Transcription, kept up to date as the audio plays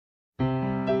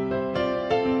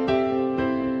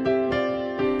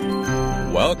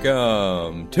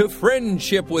Welcome to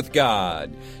Friendship with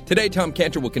God. Today, Tom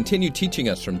Cantor will continue teaching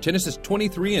us from Genesis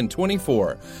 23 and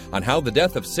 24 on how the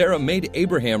death of Sarah made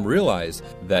Abraham realize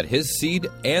that his seed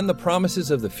and the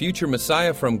promises of the future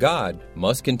Messiah from God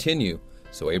must continue.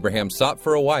 So Abraham sought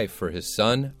for a wife for his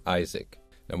son Isaac.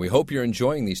 And we hope you're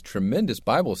enjoying these tremendous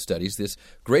Bible studies, this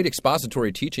great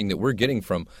expository teaching that we're getting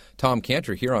from Tom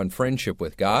Cantor here on Friendship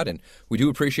with God. And we do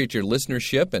appreciate your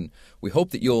listenership, and we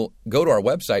hope that you'll go to our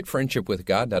website,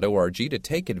 friendshipwithgod.org, to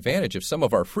take advantage of some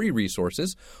of our free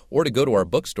resources or to go to our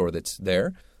bookstore that's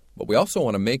there. But we also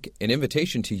want to make an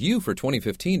invitation to you for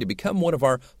 2015 to become one of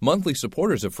our monthly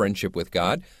supporters of Friendship with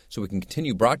God so we can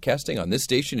continue broadcasting on this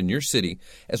station in your city,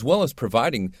 as well as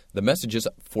providing the messages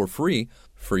for free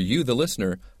for you, the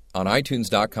listener, on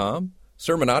iTunes.com,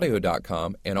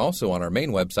 sermonaudio.com, and also on our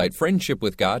main website,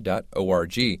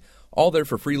 friendshipwithgod.org. All there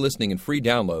for free listening and free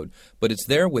download, but it's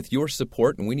there with your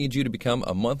support, and we need you to become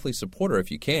a monthly supporter if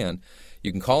you can.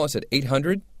 You can call us at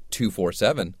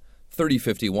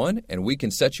 800-247-3051, and we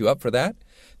can set you up for that.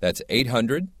 That's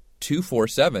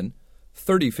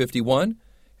 800-247-3051,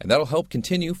 and that'll help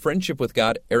continue Friendship with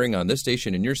God airing on this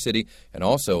station in your city and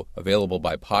also available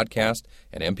by podcast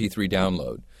and MP3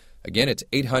 download. Again, it's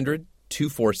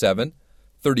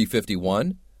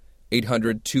 800-247-3051,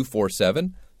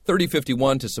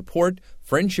 800-247-3051 to support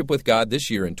Friendship with God this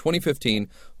year in 2015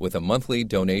 with a monthly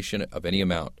donation of any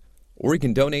amount. Or you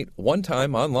can donate one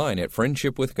time online at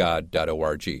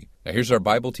friendshipwithgod.org. Now here's our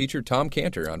Bible teacher, Tom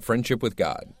Cantor, on Friendship with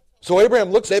God. So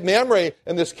Abraham looks at Mamre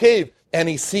in this cave, and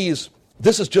he sees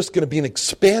this is just going to be an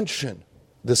expansion,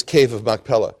 this cave of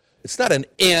Machpelah. It's not an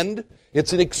end,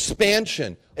 it's an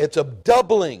expansion. It's a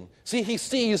doubling. See, he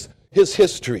sees his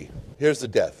history. Here's the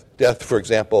death. Death, for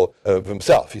example, of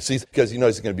himself. He sees, because he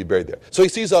knows he's going to be buried there. So he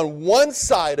sees on one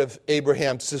side of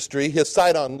Abraham's history, his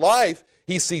side on life,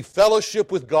 he sees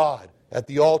fellowship with God at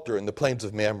the altar in the plains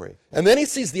of Mamre. And then he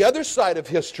sees the other side of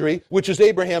history, which is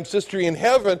Abraham's history in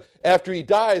heaven after he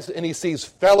dies, and he sees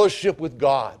fellowship with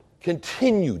God.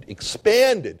 Continued,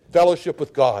 expanded fellowship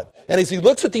with God. And as he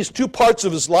looks at these two parts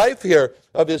of his life here,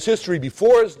 of his history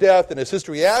before his death and his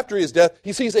history after his death,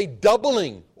 he sees a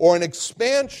doubling or an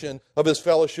expansion of his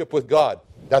fellowship with God.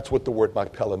 That's what the word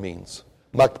Machpelah means.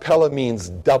 Machpelah means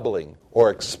doubling or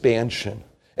expansion.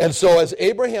 And so as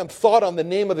Abraham thought on the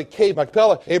name of the cave,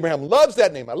 Machpelah, Abraham loves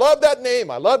that name. I love that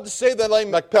name. I love to say the name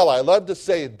Machpelah. I love to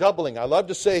say doubling. I love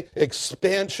to say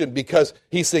expansion because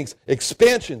he thinks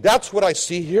expansion. That's what I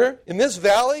see here. In this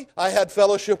valley, I had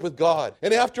fellowship with God.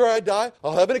 And after I die,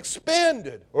 I'll have an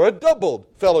expanded or a doubled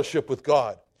fellowship with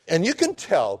God. And you can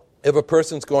tell if a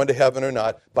person's going to heaven or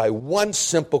not by one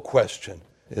simple question.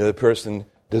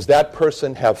 Does that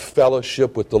person have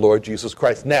fellowship with the Lord Jesus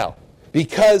Christ? Now,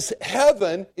 because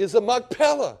heaven is a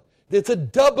Machpelah. It's a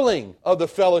doubling of the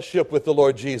fellowship with the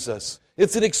Lord Jesus.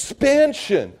 It's an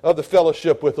expansion of the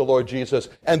fellowship with the Lord Jesus.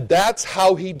 And that's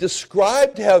how he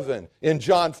described heaven in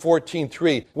John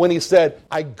 14:3, when he said,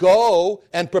 I go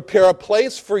and prepare a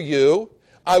place for you.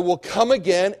 I will come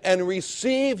again and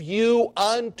receive you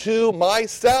unto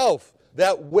myself,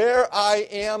 that where I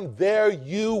am, there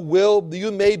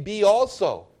you may be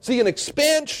also. See, an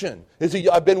expansion.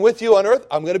 I've been with you on earth,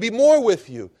 I'm going to be more with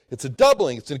you. It's a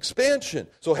doubling, it's an expansion.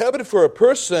 So heaven for a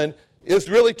person is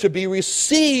really to be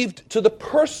received to the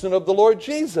person of the Lord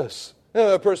Jesus. And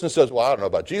a person says, well, I don't know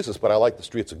about Jesus, but I like the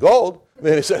streets of gold.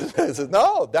 And he says,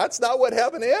 no, that's not what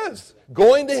heaven is.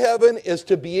 Going to heaven is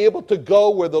to be able to go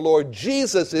where the Lord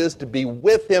Jesus is, to be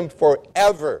with him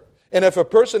forever. And if a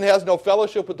person has no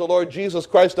fellowship with the Lord Jesus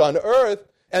Christ on earth,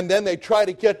 and then they try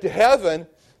to get to heaven,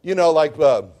 like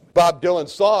Bob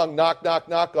Dylan's song, Knock, Knock,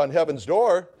 Knock on Heaven's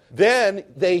Door, then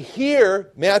they hear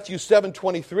Matthew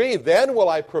 7:23, then will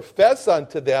I profess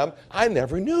unto them, I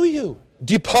never knew you.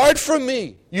 Depart from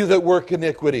me, you that work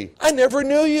iniquity. I never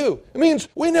knew you. It means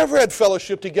we never had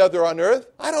fellowship together on earth.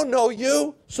 I don't know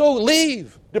you. So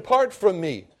leave. Depart from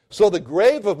me. So the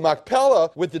grave of Machpelah,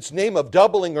 with its name of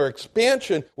doubling or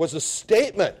expansion, was a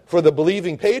statement for the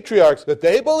believing patriarchs that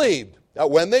they believed that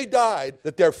when they died,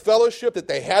 that their fellowship that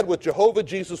they had with Jehovah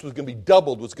Jesus was going to be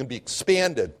doubled, was going to be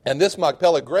expanded. And this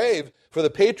Machpelah grave for the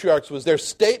patriarchs was their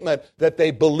statement that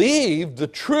they believed the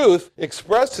truth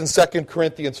expressed in 2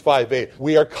 Corinthians 5:8.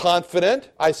 We are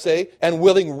confident, I say, and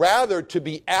willing rather to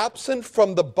be absent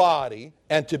from the body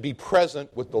and to be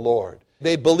present with the Lord.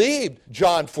 They believed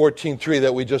John 14:3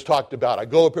 that we just talked about. I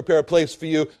go and prepare a place for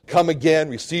you, come again,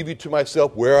 receive you to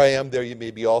myself. Where I am, there you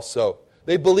may be also.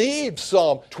 They believed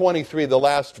Psalm 23, the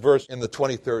last verse in the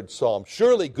 23rd Psalm.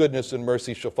 Surely goodness and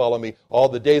mercy shall follow me all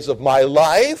the days of my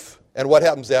life. And what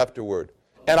happens afterward?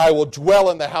 And I will dwell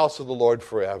in the house of the Lord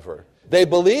forever. They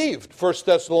believed, 1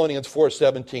 Thessalonians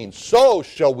 4:17, so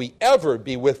shall we ever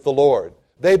be with the Lord.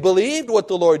 They believed what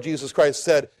the Lord Jesus Christ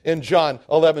said in John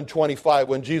 11:25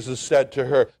 when Jesus said to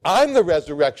her, I'm the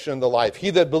resurrection and the life. He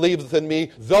that believeth in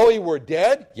me, though he were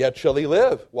dead, yet shall he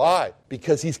live. Why?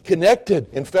 Because he's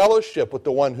connected in fellowship with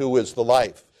the one who is the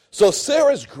life. So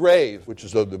Sarah's grave, which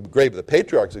is the grave of the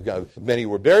patriarchs, many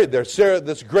were buried there,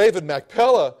 this grave in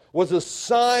Machpelah was a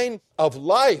sign of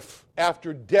life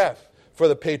after death for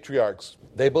the patriarchs.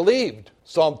 They believed.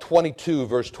 Psalm 22,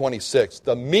 verse 26,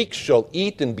 the meek shall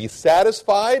eat and be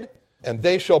satisfied, and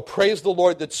they shall praise the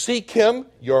Lord that seek him.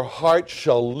 Your heart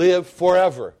shall live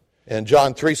forever. And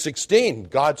John 3:16,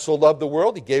 God so loved the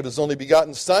world, he gave his only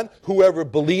begotten Son. Whoever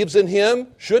believes in him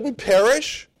shouldn't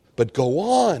perish, but go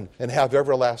on and have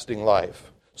everlasting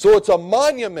life. So it's a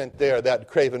monument there, that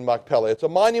grave in Machpelah. It's a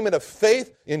monument of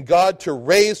faith in God to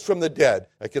raise from the dead.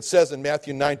 Like it says in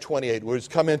Matthew 9:28, where he's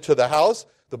come into the house,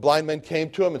 the blind men came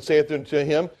to him and saith unto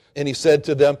him, and he said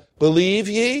to them, believe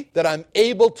ye that I'm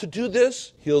able to do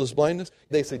this, heal his blindness?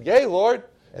 They said, yea, Lord.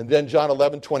 And then John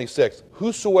 11:26,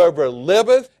 whosoever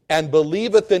liveth and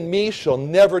believeth in me shall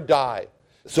never die.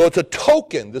 So it's a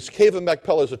token. This cave of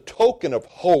Machpelah is a token of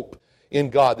hope in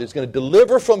God. He's going to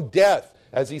deliver from death,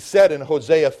 as he said in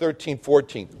Hosea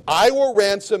 13:14. I will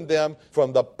ransom them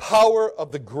from the power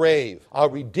of the grave. I'll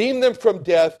redeem them from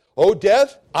death. O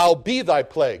death, I'll be thy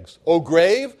plagues. O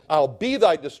grave, I'll be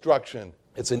thy destruction.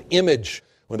 It's an image,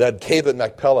 when that cave at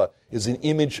Machpelah is an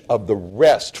image of the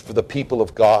rest for the people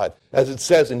of God. As it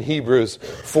says in Hebrews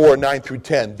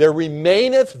 4:9-10, there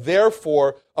remaineth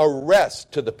therefore a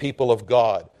rest to the people of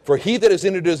God. For he that is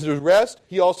entered into his rest,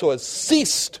 he also has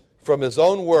ceased from his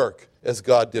own work, as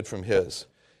God did from his.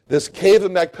 This cave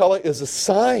of Machpelah is a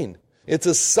sign. It's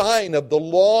a sign of the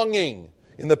longing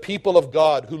in the people of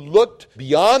God who looked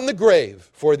beyond the grave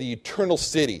for the eternal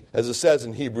city, as it says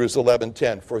in Hebrews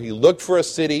 11:10. For he looked for a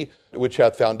city which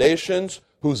hath foundations,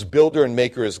 whose builder and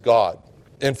maker is God.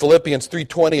 In Philippians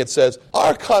 3:20 it says,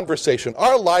 our conversation,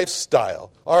 our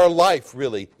lifestyle, our life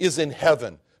really is in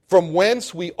heaven, from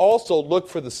whence we also look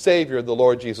for the Savior, the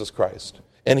Lord Jesus Christ.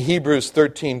 And Hebrews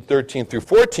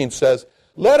 13:13-14 says,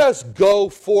 let us go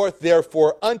forth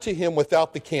therefore unto him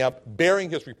without the camp,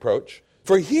 bearing his reproach.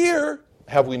 For here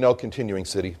have we no continuing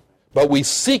city, but we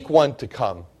seek one to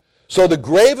come. So the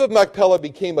grave of Machpelah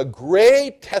became a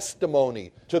great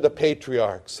testimony to the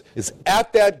patriarchs. It's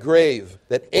at that grave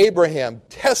that Abraham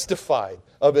testified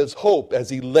of his hope as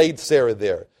he laid Sarah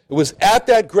there. It was at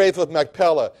that grave of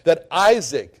Machpelah that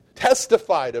Isaac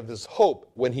testified of his hope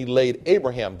when he laid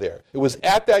Abraham there. It was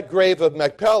at that grave of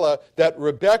Machpelah that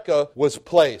Rebekah was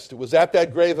placed. It was at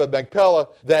that grave of Machpelah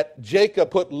that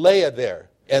Jacob put Leah there,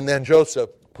 and then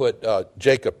Joseph put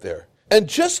Jacob there. And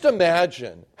just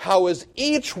imagine how as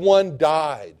each one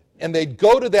died, and they'd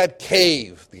go to that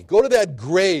cave, they'd go to that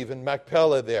grave in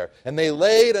Machpelah there, and they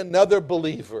laid another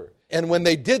believer. And when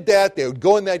they did that, they would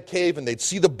go in that cave and they'd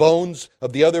see the bones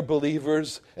of the other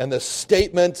believers, and the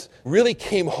statement really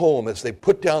came home as they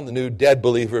put down the new dead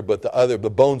believer, but the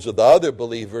bones of the other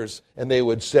believers, and they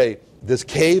would say, this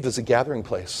cave is a gathering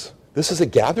place. This is a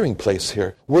gathering place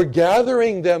here. We're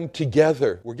gathering them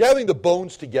together. We're gathering the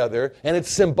bones together, and it's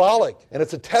symbolic, and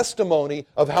it's a testimony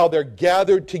of how they're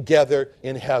gathered together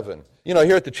in heaven. You know,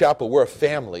 here at the chapel, we're a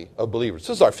family of believers.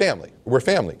 This is our family. We're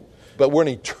family. But we're an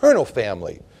eternal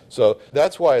family. So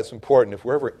that's why it's important. If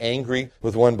we're ever angry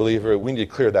with one believer, we need to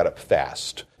clear that up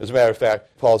fast. As a matter of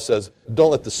fact, Paul says,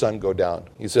 don't let the sun go down.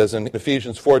 He says in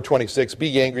Ephesians 4:26, be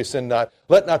ye angry, sin not.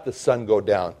 Let not the sun go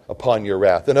down upon your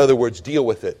wrath. In other words, deal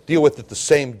with it. Deal with it the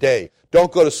same day.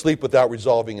 Don't go to sleep without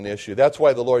resolving an issue. That's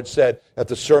why the Lord said at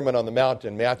the Sermon on the Mount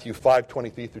in Matthew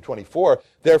 5:23-24,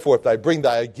 therefore, if I bring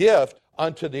thy gift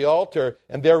unto the altar,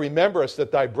 and there rememberest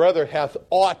that thy brother hath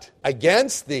aught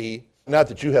against thee, not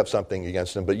that you have something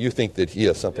against him, but you think that he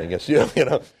has something against you.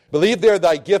 Believe there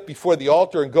thy gift before the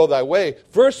altar and go thy way.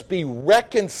 First be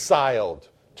reconciled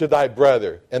to thy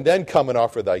brother, and then come and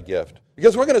offer thy gift.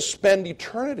 Because we're going to spend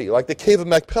eternity, like the cave of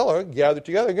Machpelah, gathered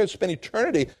together. We're going to spend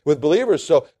eternity with believers.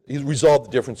 So you resolve the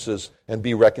differences and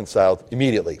be reconciled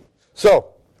immediately.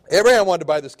 So Abraham wanted to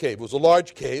buy this cave. It was a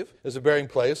large cave as a burying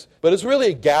place, but it's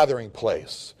really a gathering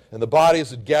place. And the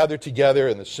bodies had gathered together,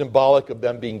 and the symbolic of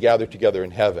them being gathered together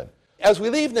in heaven. As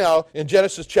we leave now in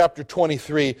Genesis chapter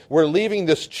 23, we're leaving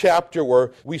this chapter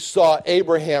where we saw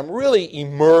Abraham really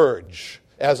emerge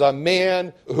as a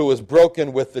man who was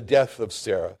broken with the death of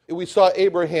Sarah. We saw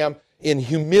Abraham in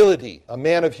humility, a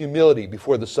man of humility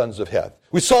before the sons of Heth.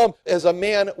 We saw him as a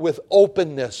man with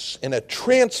openness and a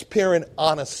transparent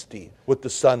honesty with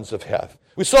the sons of Heth.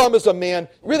 We saw him as a man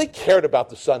who really cared about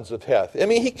the sons of Heth. I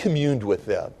mean, he communed with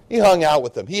them. He hung out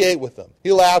with them. He ate with them.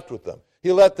 He laughed with them.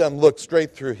 He let them look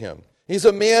straight through him. He's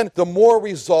a man the more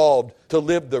resolved to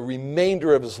live the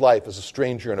remainder of his life as a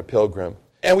stranger and a pilgrim.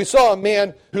 And we saw a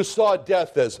man who saw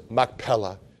death as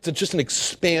Machpelah. It's just an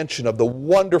expansion of the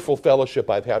wonderful fellowship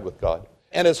I've had with God.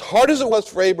 And as hard as it was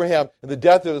for Abraham and the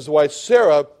death of his wife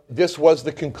Sarah, this was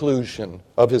the conclusion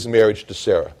of his marriage to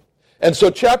Sarah. And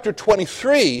so chapter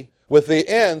 23, with the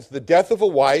ends, the death of a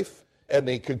wife and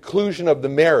the conclusion of the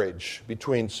marriage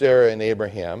between Sarah and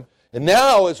Abraham. And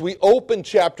now as we open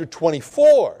chapter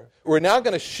 24, we're now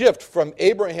going to shift from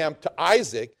Abraham to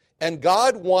Isaac, and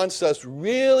God wants us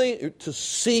really to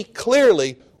see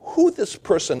clearly who this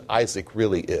person Isaac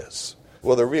really is.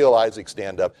 Will the real Isaac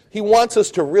stand up? He wants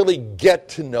us to really get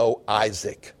to know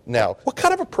Isaac. Now, what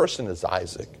kind of a person is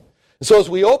Isaac? And so as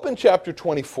we open chapter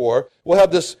 24, we'll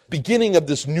have this beginning of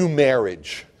this new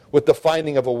marriage with the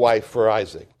finding of a wife for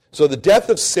Isaac. So the death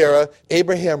of Sarah,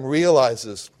 Abraham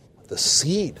realizes the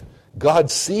seed,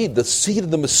 God's seed, the seed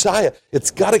of the Messiah, it's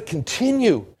got to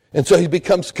continue. And so he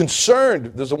becomes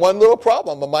concerned. There's one little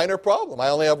problem, a minor problem. I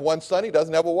only have one son. He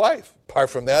doesn't have a wife. Apart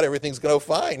from that, everything's going to go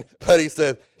fine. But he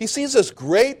said, he sees this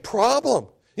great problem.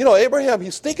 You know, Abraham,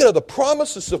 he's thinking of the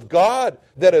promises of God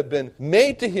that have been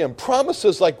made to him.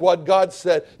 Promises like what God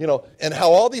said, and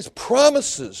how all these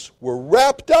promises were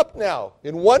wrapped up now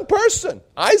in one person,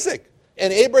 Isaac.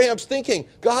 And Abraham's thinking,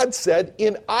 God said,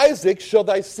 in Isaac shall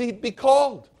thy seed be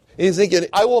called. He's thinking,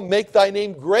 I will make thy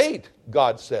name great,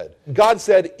 God said. God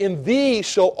said, in thee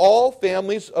shall all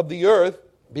families of the earth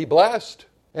be blessed.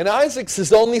 And Isaac's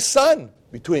his only son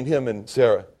between him and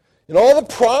Sarah. And all the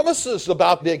promises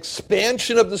about the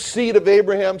expansion of the seed of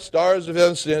Abraham, stars of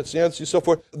heaven, and so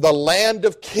forth, the land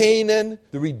of Canaan,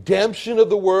 the redemption of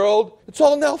the world, it's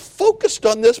all now focused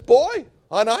on this boy,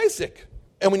 on Isaac.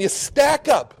 And when you stack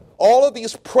up all of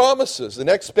these promises and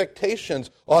expectations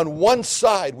on one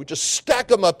side, we just stack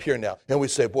them up here now. And we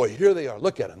say, boy, here they are.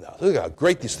 Look at them now. Look how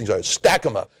great these things are. Stack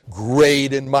them up.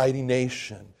 Great and mighty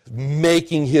nation,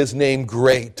 making his name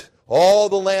great. All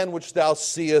the land which thou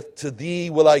seest, to thee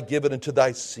will I give it, and to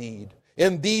thy seed.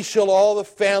 In thee shall all the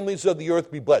families of the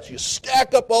earth be blessed. You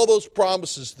stack up all those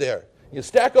promises there. You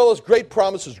stack all those great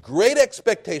promises, great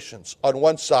expectations on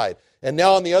one side. And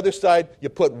now on the other side, you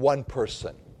put one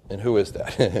person. And who is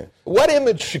that? What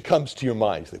image comes to your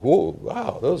mind? You think, whoa,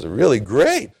 wow, those are really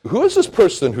great. Who is this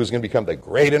person who's going to become the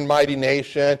great and mighty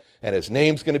nation, and his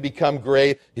name's going to become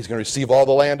great? He's going to receive all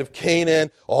the land of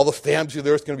Canaan. All the families of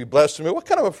the earth are going to be blessed from him. What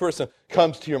kind of a person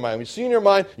comes to your mind? When you see in your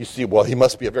mind, you see, well, he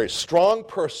must be a very strong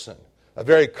person, a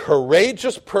very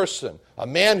courageous person, a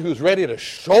man who's ready to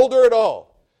shoulder it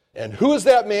all. And who is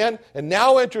that man? And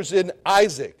now enters in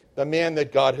Isaac, the man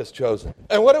that God has chosen.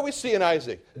 And what do we see in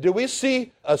Isaac? Do we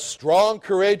see a strong,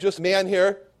 courageous man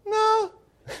here? No.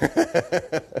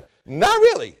 Not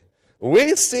really.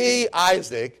 We see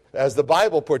Isaac, as the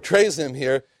Bible portrays him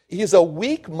here, he's a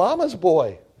weak mama's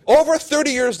boy. Over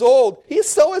 30 years old, he's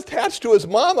so attached to his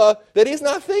mama that he's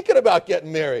not thinking about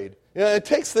getting married. It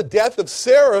takes the death of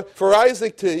Sarah for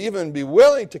Isaac to even be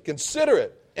willing to consider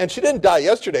it. And she didn't die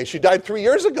yesterday. She died 3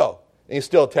 years ago. And he's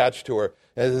still attached to her.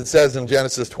 As it says in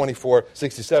Genesis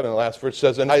 24:67, the last verse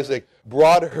says, and Isaac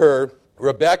brought her,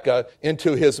 Rebekah,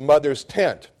 into his mother's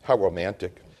tent. How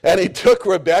romantic. And he took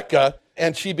Rebekah,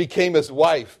 and she became his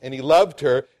wife, and he loved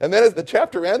her. And then as the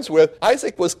chapter ends with,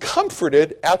 Isaac was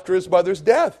comforted after his mother's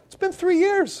death. It's been 3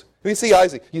 years. We see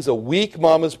Isaac. He's a weak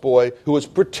mama's boy who was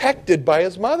protected by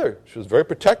his mother. She was very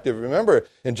protective. Remember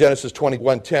in Genesis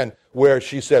 21:10, where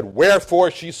she said, wherefore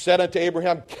she said unto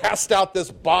Abraham, cast out this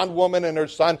bondwoman and her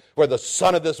son, for the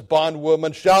son of this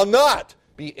bondwoman shall not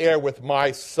be heir with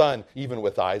my son, even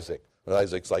with Isaac. But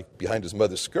Isaac's like behind his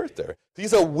mother's skirt there.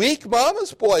 He's a weak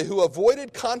mama's boy who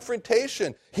avoided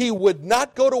confrontation. He would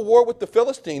not go to war with the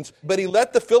Philistines, but he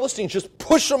let the Philistines just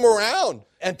push him around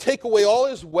and take away all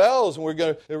his wells. And we're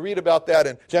going to read about that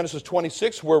in Genesis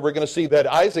 26, where we're going to see that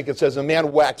Isaac, it says, a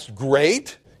man waxed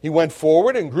great. He went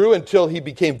forward and grew until he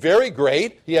became very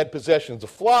great. He had possessions of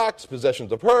flocks,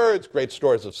 possessions of herds, great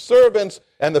stores of servants,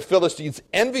 and the Philistines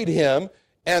envied him.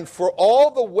 And for all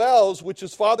the wells which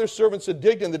his father's servants had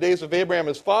digged in the days of Abraham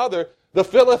his father, the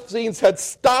Philistines had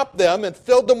stopped them and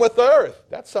filled them with earth.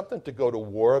 That's something to go to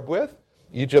war with.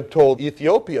 Egypt told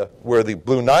Ethiopia, where the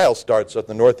Blue Nile starts at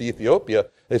the north of Ethiopia,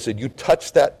 They said, you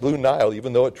touch that Blue Nile,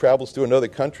 even though it travels through another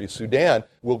country, Sudan,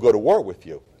 we'll go to war with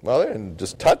you. Well, they didn't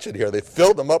just touch it here. They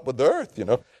filled them up with earth,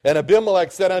 And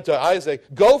Abimelech said unto Isaac,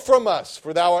 go from us,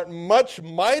 for thou art much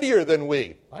mightier than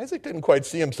we. Isaac didn't quite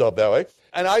see himself that way.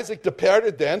 And Isaac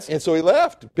departed thence, and so he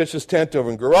left, pitched his tent over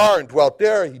in Gerar, and dwelt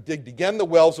there. He digged again the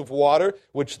wells of water,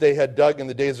 which they had dug in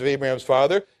the days of Abraham's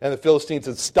father, and the Philistines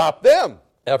had stopped them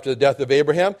after the death of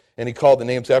Abraham, and he called the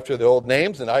names after the old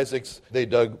names, and they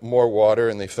dug more water,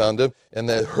 and they found them. And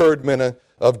the herdmen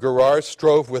of Gerar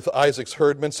strove with Isaac's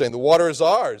herdmen, saying, the water is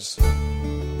ours.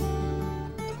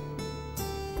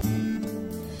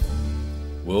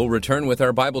 We'll return with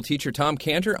our Bible teacher, Tom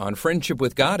Cantor, on Friendship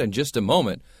with God in just a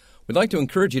moment. We'd like to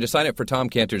encourage you to sign up for Tom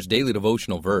Cantor's Daily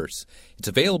Devotional Verse. It's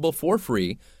available for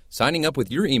free, signing up with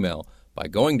your email by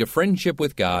going to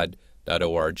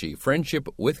friendshipwithgod.org,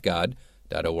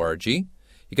 friendshipwithgod.org.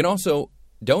 You can also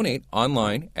donate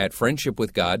online at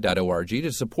friendshipwithgod.org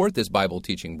to support this Bible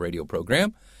teaching radio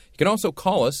program. You can also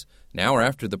call us now or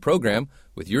after the program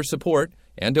with your support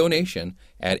and donation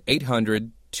at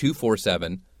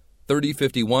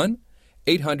 800-247-3051,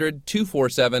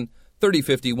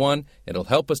 800-247-3051. It'll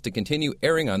help us to continue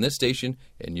airing on this station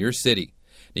in your city.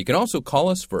 You can also call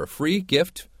us for a free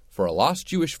gift for a lost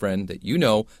Jewish friend that you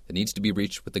know that needs to be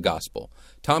reached with the gospel.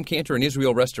 Tom Cantor and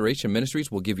Israel Restoration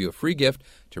Ministries will give you a free gift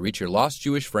to reach your lost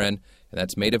Jewish friend, and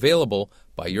that's made available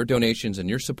by your donations and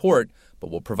your support,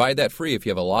 but we'll provide that free if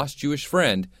you have a lost Jewish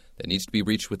friend that needs to be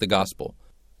reached with the gospel.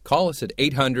 Call us at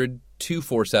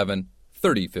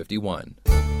 800-247-3051.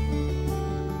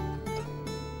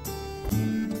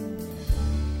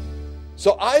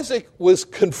 So Isaac was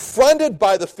confronted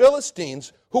by the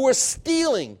Philistines who were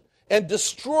stealing and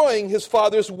destroying his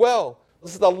father's well.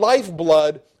 This is the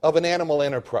lifeblood of an animal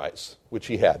enterprise, which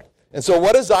he had. And so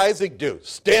what does Isaac do?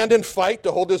 Stand and fight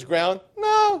to hold his ground?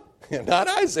 No, not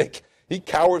Isaac. He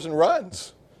cowers and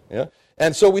runs.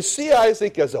 And so we see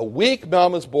Isaac as a weak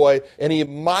mama's boy, and he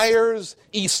admires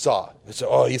Esau. He says,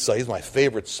 oh, Esau, he's my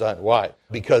favorite son. Why?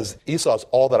 Because Esau's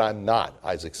all that I'm not,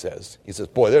 Isaac says. He says,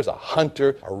 boy, there's a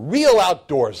hunter, a real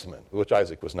outdoorsman, which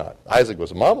Isaac was not. Isaac was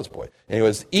a mama's boy. And he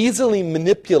was easily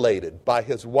manipulated by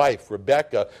his wife,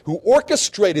 Rebekah, who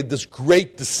orchestrated this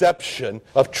great deception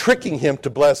of tricking him to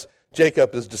bless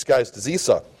Jacob is disguised as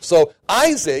Esau. So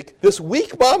Isaac, this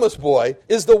weak mama's boy,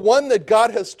 is the one that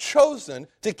God has chosen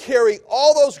to carry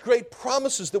all those great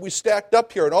promises that we stacked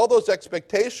up here and all those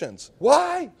expectations.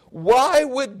 Why? Why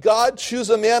would God choose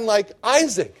a man like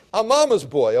Isaac, a mama's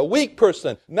boy, a weak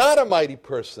person, not a mighty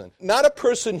person, not a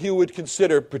person he would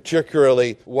consider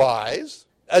particularly wise,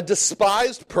 a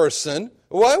despised person?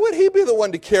 Why would he be the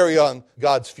one to carry on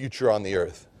God's future on the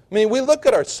earth? I mean, we look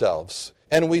at ourselves,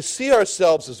 and we see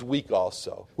ourselves as weak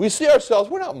also. We see ourselves,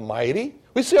 we're not mighty.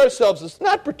 We see ourselves as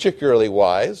not particularly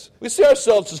wise. We see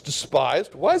ourselves as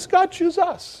despised. Why does God choose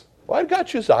us? Why did God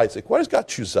choose Isaac? Why does God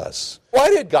choose us? Why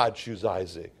did God choose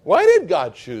Isaac? Why did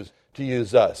God choose to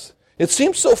use us? It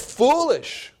seems so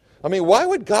foolish. I mean, why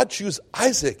would God choose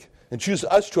Isaac and choose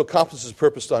us to accomplish his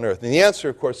purpose on earth? And the answer,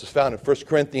 of course, is found in 1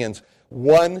 Corinthians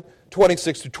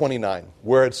 1:26-29,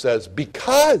 where it says,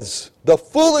 because the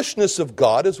foolishness of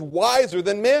God is wiser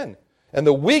than men, and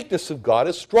the weakness of God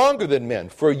is stronger than men.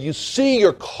 For you see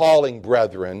your calling,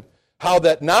 brethren, how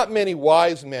that not many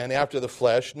wise men after the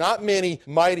flesh, not many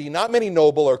mighty, not many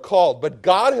noble are called, but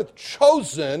God hath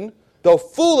chosen the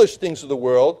foolish things of the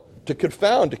world to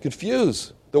confound, to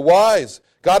confuse the wise.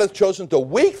 God hath chosen the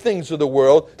weak things of the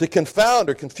world to confound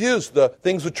or confuse the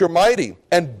things which are mighty.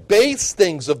 And base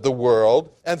things of the world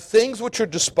and things which are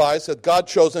despised hath God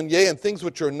chosen, yea, and things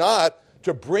which are not,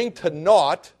 to bring to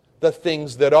naught the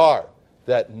things that are,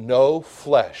 that no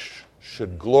flesh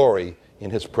should glory in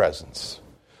his presence.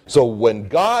 So when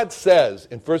God says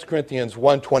in 1 Corinthians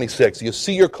 1:26, you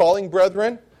see your calling,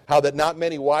 brethren, how that not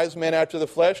many wise men after the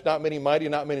flesh, not many mighty,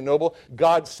 not many noble,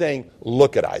 God's saying,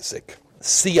 look at Isaac.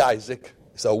 See Isaac.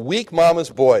 He's a weak mama's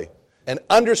boy. And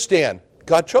understand,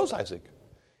 God chose Isaac.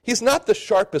 He's not the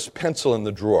sharpest pencil in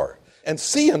the drawer. And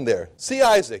see him there. See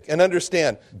Isaac and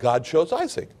understand, God chose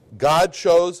Isaac. God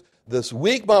chose this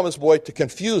weak mama's boy to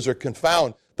confuse or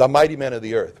confound the mighty men of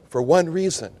the earth for one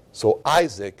reason. So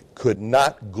Isaac could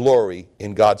not glory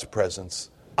in God's presence.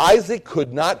 Isaac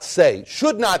could not say,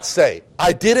 should not say,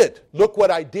 I did it. Look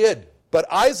what I did. But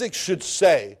Isaac should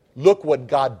say, look what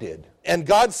God did. And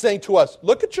God's saying to us,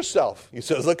 look at yourself. He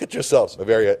says, look at yourself. A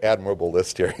very admirable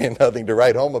list here. Nothing to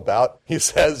write home about. He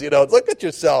says, look at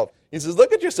yourself. He says,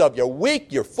 look at yourself. You're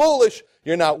weak, you're foolish,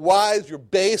 you're not wise, you're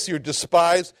base, you're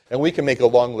despised. And we can make a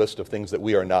long list of things that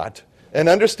we are not. And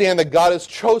understand that God has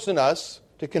chosen us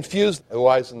to confuse the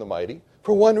wise and the mighty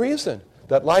for one reason,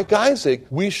 that like Isaac,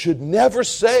 we should never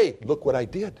say, look what I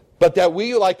did. But that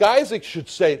we, like Isaac, should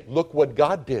say, look what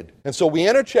God did. And so we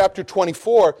enter chapter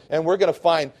 24, and we're going to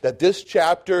find that this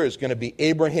chapter is going to be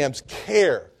Abraham's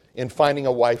care in finding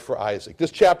a wife for Isaac.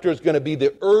 This chapter is going to be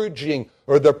the urging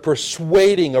or the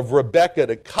persuading of Rebekah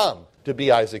to come to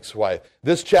be Isaac's wife.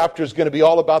 This chapter is going to be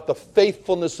all about the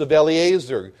faithfulness of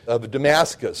Eliezar of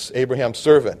Damascus, Abraham's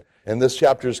servant. And this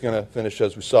chapter is going to finish,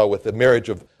 as we saw, with the marriage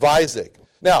of Isaac.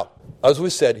 Now, as we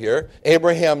said here,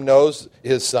 Abraham knows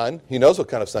his son. He knows what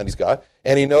kind of son he's got.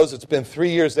 And he knows it's been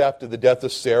 3 years after the death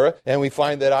of Sarah. And we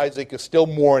find that Isaac is still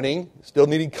mourning, still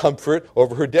needing comfort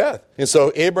over her death. And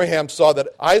so Abraham saw that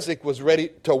Isaac was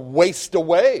ready to waste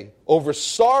away over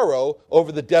sorrow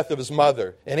over the death of his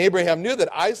mother. And Abraham knew that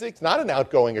Isaac's not an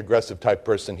outgoing, aggressive type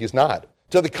person. He's not.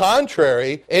 To the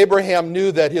contrary, Abraham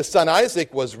knew that his son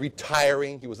Isaac was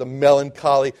retiring. He was a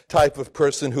melancholy type of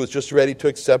person who was just ready to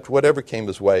accept whatever came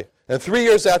his way. And 3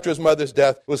 years after his mother's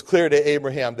death, it was clear to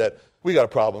Abraham that we got a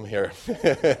problem here.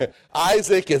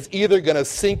 Isaac is either going to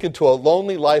sink into a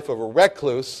lonely life of a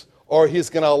recluse, or he's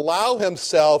going to allow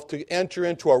himself to enter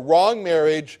into a wrong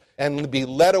marriage and be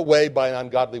led away by an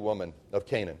ungodly woman of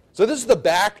Canaan. So this is the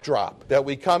backdrop that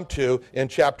we come to in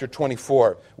chapter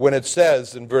 24, when it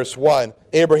says in verse 1,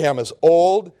 Abraham is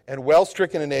old and well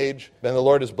stricken in age, and the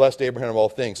Lord has blessed Abraham of all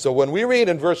things. So when we read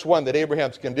in verse 1 that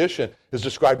Abraham's condition is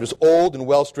described as old and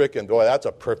well stricken, boy, that's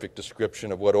a perfect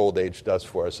description of what old age does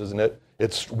for us, isn't it?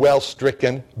 It's well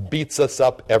stricken, beats us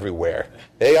up everywhere.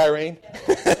 Hey, Irene?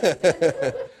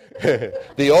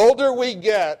 The older we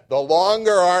get, the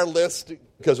longer our list,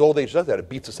 because old age does that, it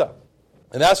beats us up.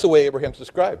 And that's the way Abraham's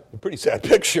described. A pretty sad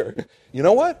picture. You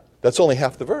know what? That's only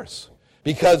half the verse.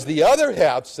 Because the other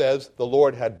half says the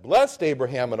Lord had blessed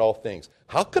Abraham in all things.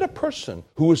 How could a person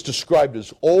who is described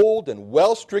as old and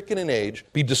well stricken in age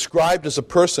be described as a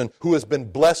person who has been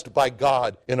blessed by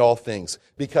God in all things?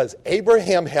 Because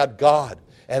Abraham had God.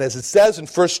 And as it says in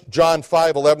 1 John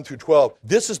 5:11 through 12,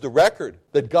 this is the record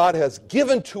that God has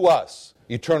given to us,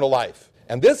 eternal life.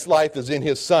 And this life is in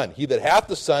his Son. He that hath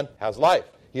the Son has life.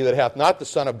 He that hath not the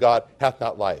Son of God hath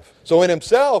not life. So in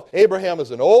himself, Abraham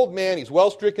is an old man. He's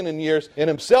well stricken in years. In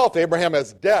himself, Abraham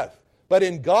has death. But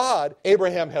in God,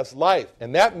 Abraham has life.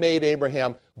 And that made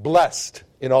Abraham blessed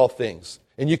in all things.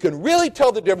 And you can really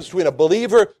tell the difference between a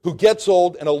believer who gets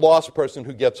old and a lost person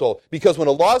who gets old. Because when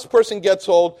a lost person gets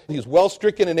old, he's well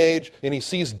stricken in age, and he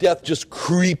sees death just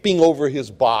creeping over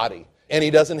his body. And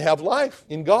he doesn't have life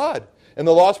in God. And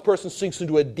the lost person sinks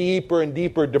into a deeper and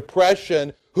deeper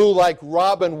depression, who, like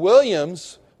Robin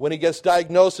Williams, when he gets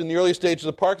diagnosed in the early stages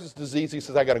of Parkinson's disease, he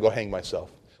says, I got to go hang myself.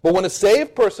 But when a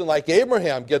saved person like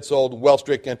Abraham gets old and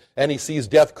well-stricken, and he sees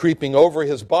death creeping over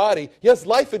his body, he has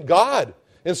life in God.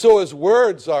 And so his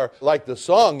words are like the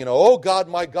song, oh God,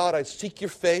 my God, I seek your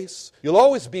face. You'll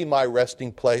always be my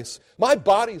resting place. My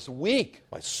body's weak.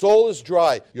 My soul is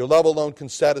dry. Your love alone can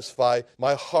satisfy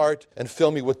my heart and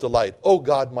fill me with delight. Oh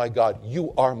God, my God,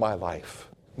 you are my life.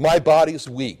 My body's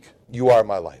weak. You are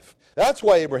my life. That's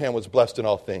why Abraham was blessed in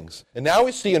all things. And now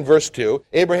we see in verse 2,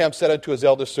 Abraham said unto his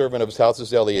eldest servant of his house,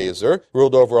 Eliezar,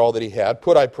 ruled over all that he had,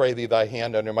 put, I pray thee, thy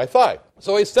hand under my thigh.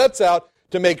 So he sets out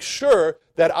to make sure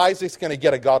that Isaac's going to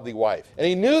get a godly wife. And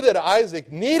he knew that Isaac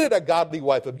needed a godly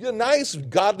wife, a nice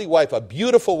godly wife, a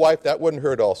beautiful wife. That wouldn't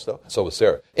hurt also. So was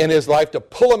Sarah. In his life to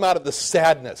pull him out of the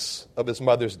sadness of his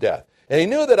mother's death. And he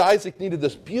knew that Isaac needed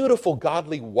this beautiful,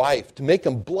 godly wife to make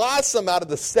him blossom out of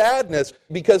the sadness,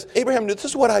 because Abraham knew this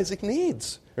is what Isaac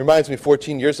needs. It reminds me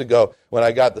 14 years ago when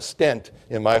I got the stent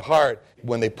in my heart,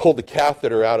 when they pulled the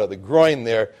catheter out of the groin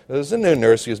there. There was a new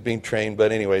nurse who was being trained,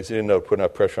 but anyways, he didn't know to put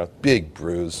enough pressure on. Big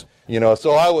bruise.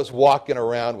 So I was walking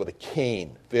around with a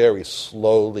cane very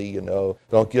slowly,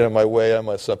 Don't get in my way. I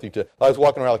was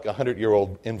walking around like a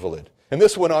 100-year-old invalid. And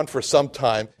this went on for some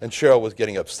time, and Cheryl was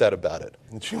getting upset about it.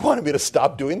 And she wanted me to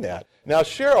stop doing that. Now,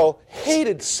 Cheryl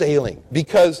hated sailing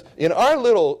because in our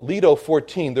little Lido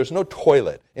 14, there's no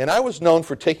toilet. And I was known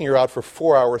for taking her out for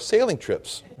 4-hour sailing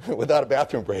trips without a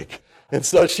bathroom break. And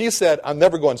so she said, I'm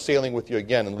never going sailing with you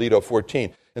again in Lido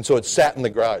 14. And so it sat in the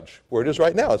garage, where it is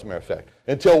right now, as a matter of fact.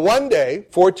 Until one day,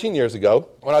 14 years ago,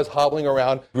 when I was hobbling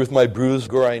around with my bruised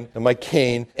groin and my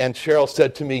cane, and Cheryl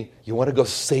said to me, you want to go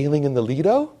sailing in the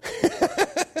Lido?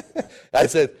 I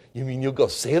said, you mean you'll go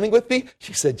sailing with me?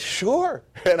 She said, sure.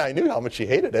 And I knew how much she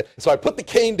hated it. So I put the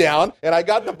cane down, and I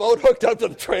got the boat hooked up to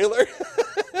the trailer,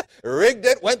 rigged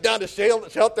it, went down to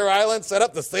Shelter Island, set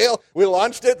up the sail. We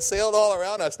launched it, sailed all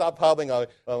around. I stopped hobbling on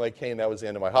my cane. That was the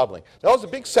end of my hobbling. That was a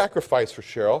big sacrifice for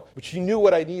Cheryl, but she knew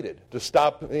what I needed to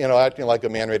stop, acting like a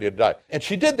man ready to die. And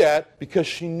she did that because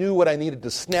she knew what I needed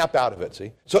to snap out of it,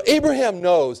 see? So Abraham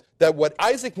knows that what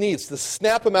Isaac needs to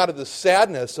snap him out of the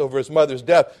sadness over his mother's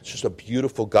death is just a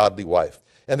beautiful, godly wife.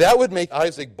 And that would make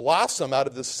Isaac blossom out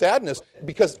of this sadness,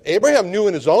 because Abraham knew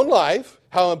in his own life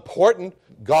how important,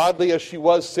 godly as she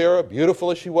was, Sarah,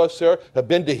 beautiful as she was, Sarah, had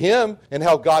been to him, and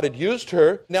how God had used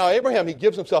her. Now Abraham, he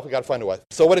gives himself, I got to find a wife.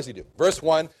 So what does he do? Verse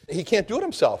 1, he can't do it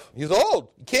himself. He's old.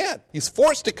 He can't. He's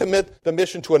forced to commit the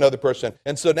mission to another person.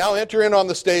 And so now enter in on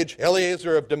the stage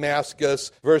Eliezar of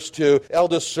Damascus, verse 2,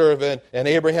 eldest servant, and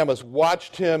Abraham has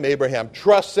watched him. Abraham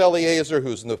trusts Eliezar,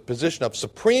 who's in the position of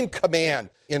supreme command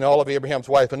in all of Abraham's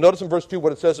wife. And notice in verse 2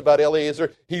 what it says about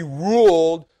Eliezar. He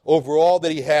ruled over all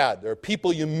that he had. There are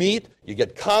people you meet, you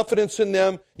get confidence in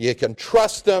them, you can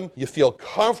trust them, you feel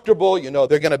comfortable, you know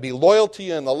they're going to be loyal to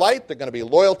you in the light, they're going to be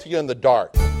loyal to you in the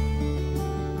dark.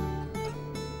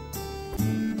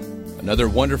 Another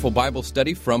wonderful Bible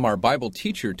study from our Bible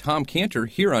teacher, Tom Cantor,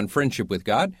 here on Friendship with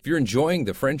God. If you're enjoying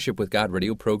the Friendship with God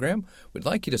radio program, we'd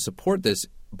like you to support this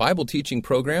Bible teaching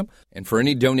program, and for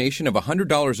any donation of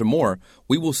 $100 or more,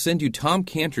 we will send you Tom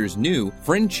Cantor's new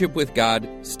Friendship with God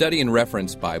Study and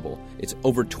Reference Bible. It's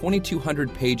over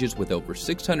 2,200 pages with over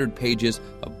 600 pages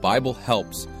of Bible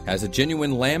helps. Has a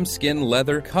genuine lambskin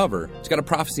leather cover. It's got a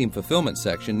prophecy and fulfillment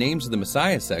section, names of the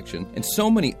Messiah section, and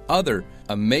so many other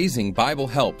amazing Bible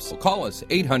helps. Call us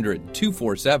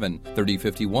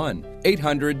 800-247-3051.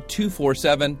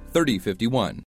 800-247-3051.